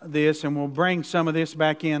about this, and we'll bring some of this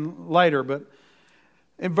back in later. But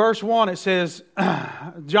in verse 1 it says,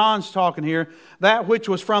 John's talking here, that which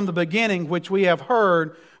was from the beginning, which we have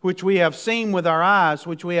heard, which we have seen with our eyes,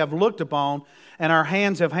 which we have looked upon, and our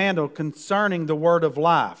hands have handled concerning the word of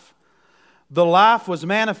life. The life was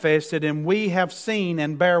manifested, and we have seen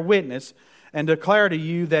and bear witness, and declare to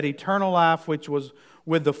you that eternal life which was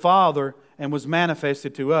with the Father and was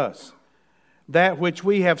manifested to us. That which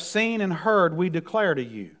we have seen and heard we declare to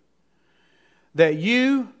you, that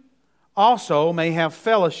you also may have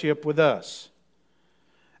fellowship with us.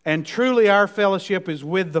 And truly our fellowship is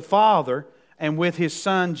with the Father and with His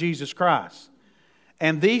Son Jesus Christ.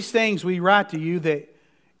 And these things we write to you that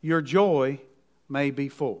your joy may be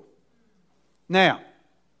full. Now,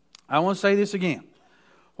 I want to say this again.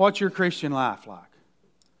 What's your Christian life like?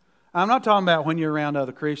 I'm not talking about when you're around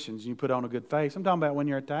other Christians and you put on a good face. I'm talking about when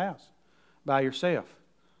you're at the house by yourself.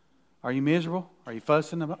 Are you miserable? Are you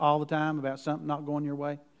fussing all the time about something not going your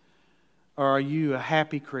way? Or are you a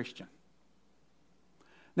happy Christian?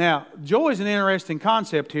 Now, joy is an interesting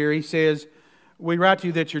concept here. He says, we write to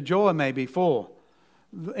you that your joy may be full.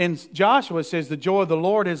 In Joshua it says, the joy of the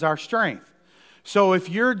Lord is our strength. So if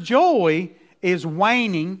your joy is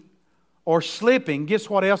waning or slipping, guess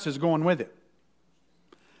what else is going with it?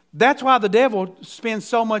 That's why the devil spends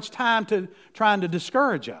so much time trying to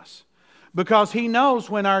discourage us. Because he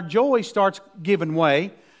knows when our joy starts giving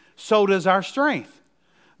way, so does our strength.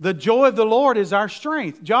 The joy of the Lord is our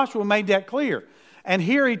strength. Joshua made that clear. And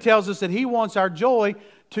here he tells us that he wants our joy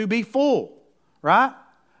to be full. Right?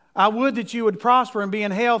 I would that you would prosper and be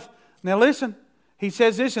in health. Now listen, he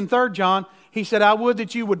says this in 3 John. He said, I would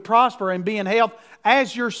that you would prosper and be in health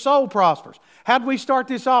as your soul prospers. How do we start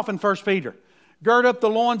this off in 1 Peter? Gird up the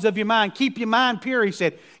loins of your mind. Keep your mind pure, he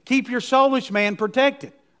said. Keep your soulish man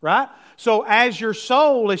protected. Right? So as your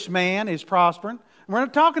soulish man is prospering, we're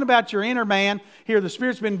not talking about your inner man. Here the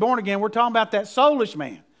Spirit's been born again. We're talking about that soulish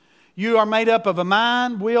man. You are made up of a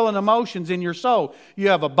mind, will, and emotions in your soul. You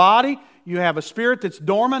have a body. You have a spirit that's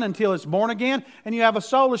dormant until it's born again. And you have a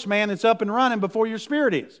soulish man that's up and running before your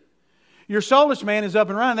spirit is. Your soulish man is up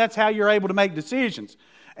and running. That's how you're able to make decisions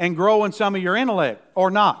and grow in some of your intellect or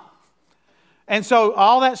not. And so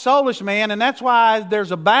all that soulish man, and that's why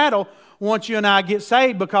there's a battle once you and I get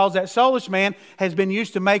saved, because that soulish man has been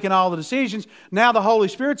used to making all the decisions. Now the Holy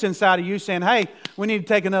Spirit's inside of you saying, hey, we need to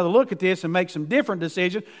take another look at this and make some different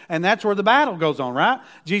decisions. And that's where the battle goes on, right?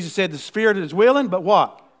 Jesus said the Spirit is willing, but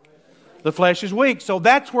what? The flesh is weak. So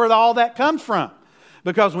that's where all that comes from.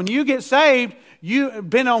 Because when you get saved,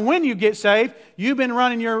 depending on when you get saved, you've been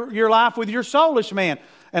running your life with your soulish man.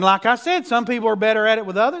 And like I said, some people are better at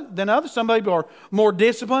it than others. Some people are more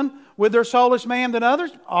disciplined with their soulish man than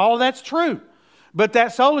others. All of that's true. But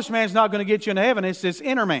that soulish man is not going to get you into heaven. It's this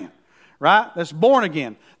inner man, right? That's born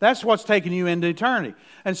again. That's what's taking you into eternity.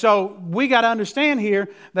 And so we got to understand here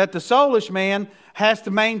that the soulish man has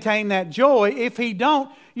to maintain that joy. If he don't,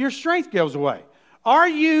 your strength goes away. Are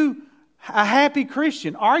you a happy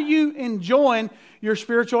Christian? Are you enjoying your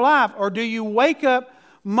spiritual life? Or do you wake up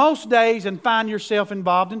most days and find yourself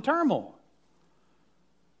involved in turmoil?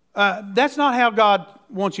 That's not how God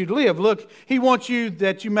wants you to live. Look, He wants you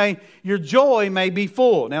that your joy may be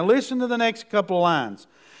full. Now listen to the next couple of lines.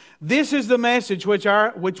 This is the message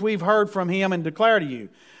which we've heard from Him and declare to you,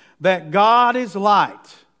 that God is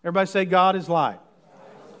light. Everybody say, God is light.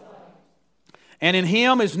 And in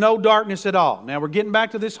Him is no darkness at all. Now we're getting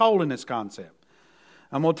back to this holiness concept.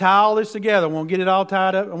 I'm going to tie all this together. We won't get it all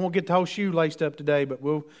tied up. I won't get the whole shoe laced up today, but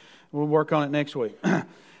we'll work on it next week.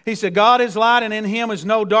 He said, God is light and in Him is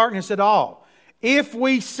no darkness at all. If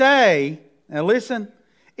we say, now listen,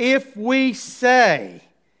 if we say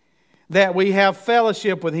that we have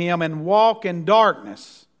fellowship with Him and walk in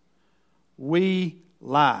darkness, we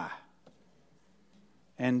lie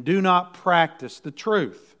and do not practice the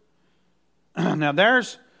truth. Now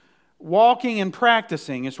there's walking and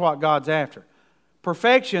practicing is what God's after.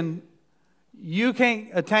 Perfection, you can't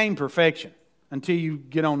attain perfection until you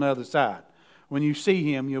get on the other side. When you see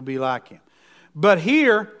Him, you'll be like Him. But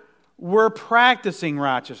here, we're practicing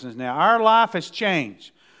righteousness now. Our life has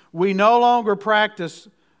changed. We no longer practice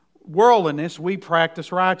worldliness, we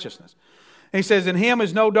practice righteousness. He says, in Him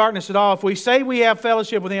is no darkness at all. If we say we have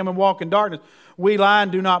fellowship with Him and walk in darkness, we lie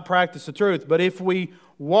and do not practice the truth. But if we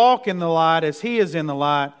walk in the light as He is in the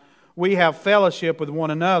light, we have fellowship with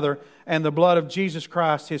one another, and the blood of Jesus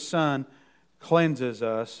Christ, His Son, cleanses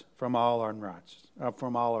us from all our unrighteousness,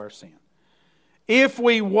 from all our sin. If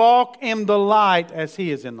we walk in the light as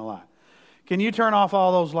He is in the light. Can you turn off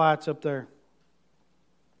all those lights up there?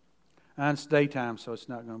 And it's daytime, so it's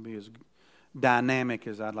not going to be as dynamic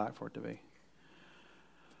as I'd like for it to be.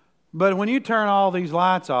 But when you turn all these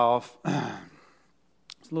lights off,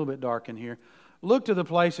 it's a little bit dark in here. Look to the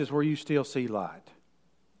places where you still see light.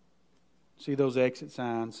 See those exit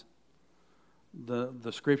signs?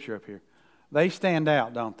 The scripture up here. They stand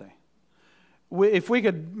out, don't they? If we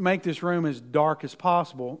could make this room as dark as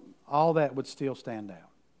possible, all that would still stand out.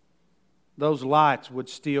 Those lights would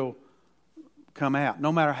still come out,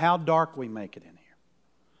 no matter how dark we make it in here.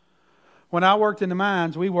 When I worked in the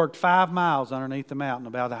mines, we worked 5 miles underneath the mountain,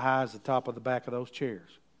 about as high as the top of the back of those chairs.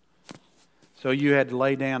 So you had to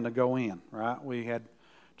lay down to go in, right? We had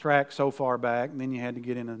tracks so far back, and then you had to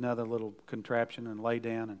get in another little contraption and lay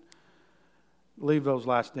down and leave those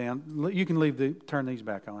lights down. You can turn these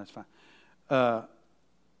back on, that's fine.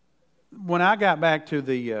 when I got back to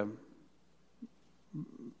the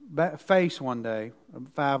face one day,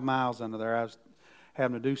 5 miles under there, I was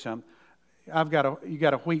having to do something. You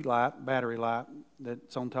got a wheat light, battery light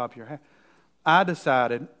that's on top of your head. I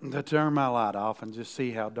decided to turn my light off and just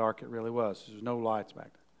see how dark it really was. There's no lights back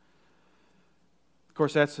there. Of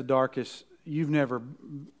course, that's the darkest.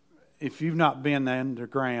 If you've not been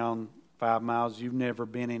underground 5 miles, you've never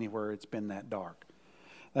been anywhere it's been that dark.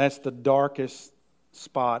 That's the darkest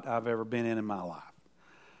spot I've ever been in my life.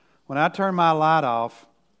 When I turned my light off,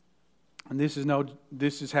 and this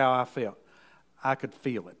is how I felt. I could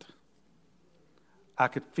feel it. I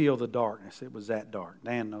could feel the darkness. It was that dark.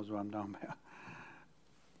 Dan knows what I'm talking about.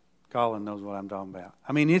 Colin knows what I'm talking about.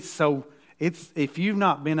 I mean, it's if you've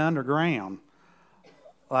not been underground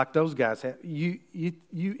like those guys have,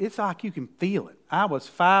 it's like you can feel it. I was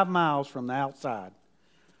 5 miles from the outside.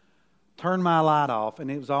 Turned my light off, and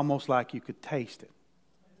it was almost like you could taste it.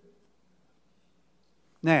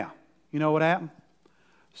 Now, you know what happened?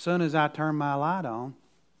 As soon as I turned my light on,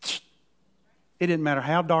 it didn't matter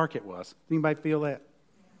how dark it was. Anybody feel that?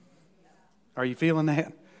 Are you feeling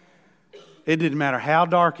that? It didn't matter how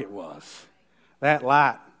dark it was. That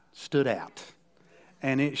light stood out,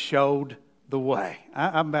 and it showed the way.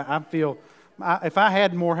 I feel, if I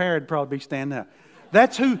had more hair, I'd probably be standing up.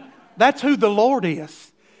 That's who the Lord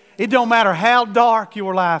is. It don't matter how dark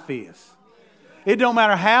your life is. It don't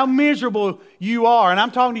matter how miserable you are. And I'm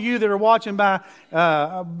talking to you that are watching by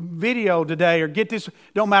video today, or get this.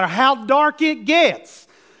 Don't matter how dark it gets.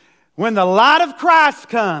 When the light of Christ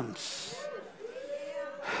comes,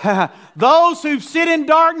 those who sit in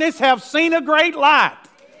darkness have seen a great light.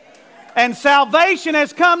 And salvation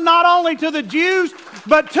has come not only to the Jews,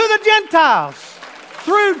 but to the Gentiles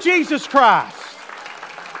through Jesus Christ.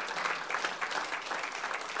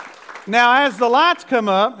 Now, as the lights come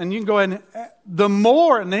up, and you can go ahead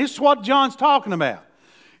and this is what John's talking about.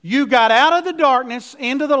 You got out of the darkness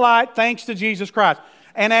into the light thanks to Jesus Christ.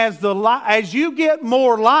 And as you get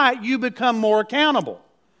more light, you become more accountable.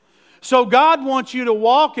 So God wants you to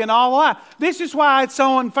walk in all light. This is why it's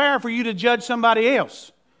so unfair for you to judge somebody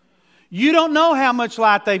else. You don't know how much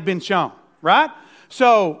light they've been shown, right?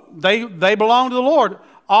 So they belong to the Lord.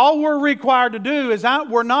 All we're required to do is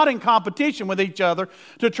we're not in competition with each other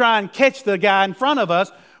to try and catch the guy in front of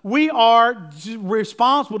us. We are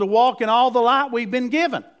responsible to walk in all the light we've been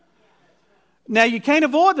given. Now, you can't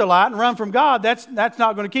avoid the light and run from God. That's not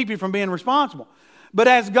going to keep you from being responsible. But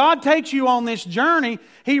as God takes you on this journey,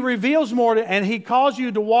 He reveals more and He calls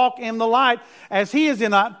you to walk in the light as He is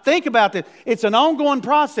in the. Think about this. It's an ongoing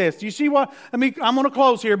process. Do you see what? I'm going to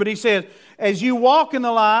close here, but He says, as you walk in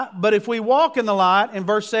the light, but if we walk in the light, in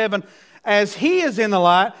verse 7, as He is in the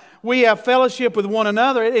light, we have fellowship with one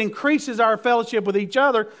another. It increases our fellowship with each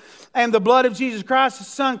other. And the blood of Jesus Christ, His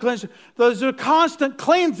Son, cleanses. There's a constant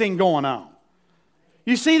cleansing going on.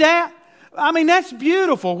 You see that? I mean, that's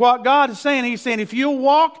beautiful what God is saying. He's saying, if you'll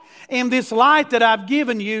walk in this light that I've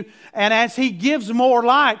given you, and as He gives more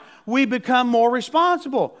light, we become more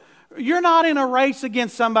responsible. You're not in a race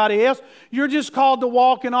against somebody else. You're just called to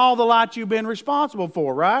walk in all the light you've been responsible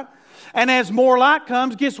for, right? And as more light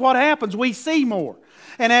comes, guess what happens? We see more.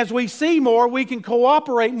 And as we see more, we can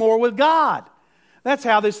cooperate more with God. That's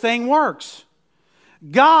how this thing works.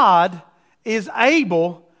 God is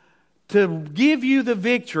able to give you the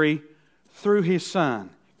victory through His Son.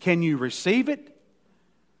 Can you receive it?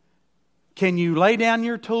 Can you lay down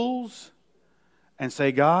your tools and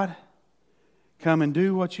say, God, come and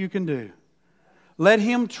do what you can do? Let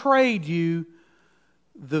Him trade you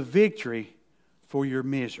the victory for your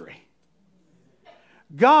misery.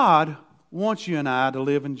 God wants you and I to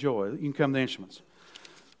live in joy. You can come to the instruments.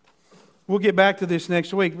 We'll get back to this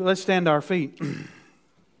next week, but let's stand to our feet.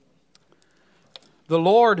 The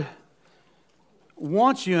Lord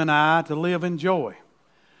wants you and I to live in joy.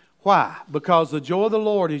 Why? Because the joy of the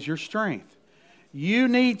Lord is your strength. You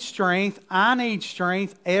need strength. I need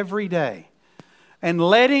strength every day. And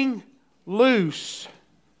letting loose,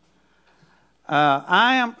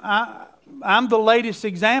 I'm the latest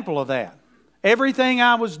example of that. Everything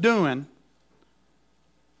I was doing,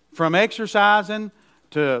 from exercising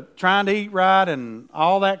to trying to eat right and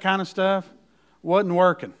all that kind of stuff, wasn't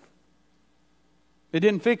working. It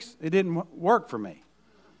didn't work for me.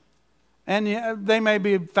 And they may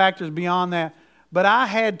be factors beyond that. But I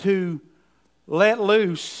had to let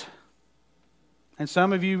loose. And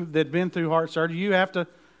some of you that have been through heart surgery, you have to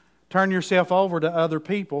turn yourself over to other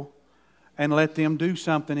people and let them do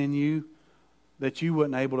something in you that you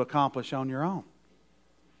weren't able to accomplish on your own.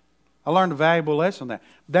 I learned a valuable lesson on that.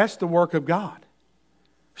 That's the work of God.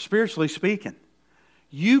 Spiritually speaking.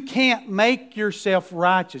 You can't make yourself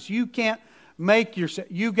righteous. You can't make yourself,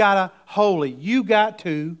 you got to holy. You got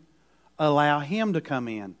to allow Him to come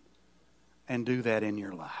in and do that in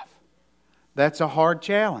your life. That's a hard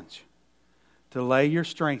challenge, to lay your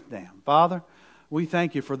strength down. Father, we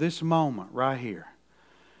thank You for this moment right here.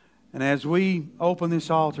 And as we open this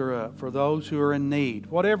altar up for those who are in need,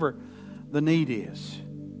 whatever the need is,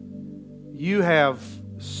 You have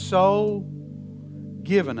so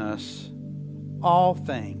given us all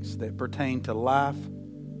things that pertain to life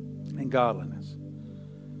and godliness.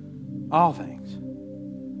 All things.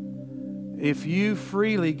 If You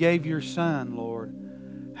freely gave Your Son, Lord,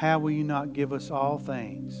 how will You not give us all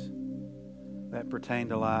things that pertain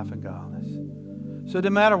to life and godliness? So no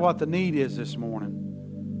matter what the need is this morning,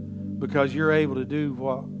 because You're able to do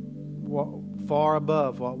what far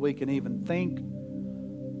above what we can even think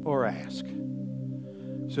or ask.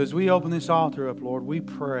 So as we open this altar up, Lord, we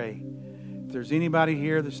pray, if there's anybody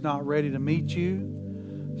here that's not ready to meet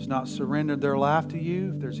You, that's not surrendered their life to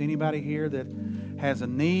You, if there's anybody here that has a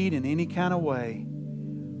need in any kind of way,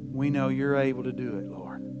 we know You're able to do it,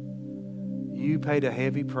 Lord. You paid a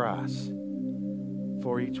heavy price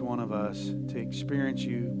for each one of us to experience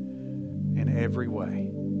You in every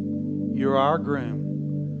way. You're our groom.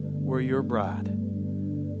 We're Your bride.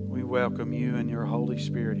 We welcome You and Your Holy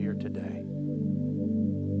Spirit here today.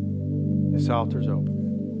 This altar's open.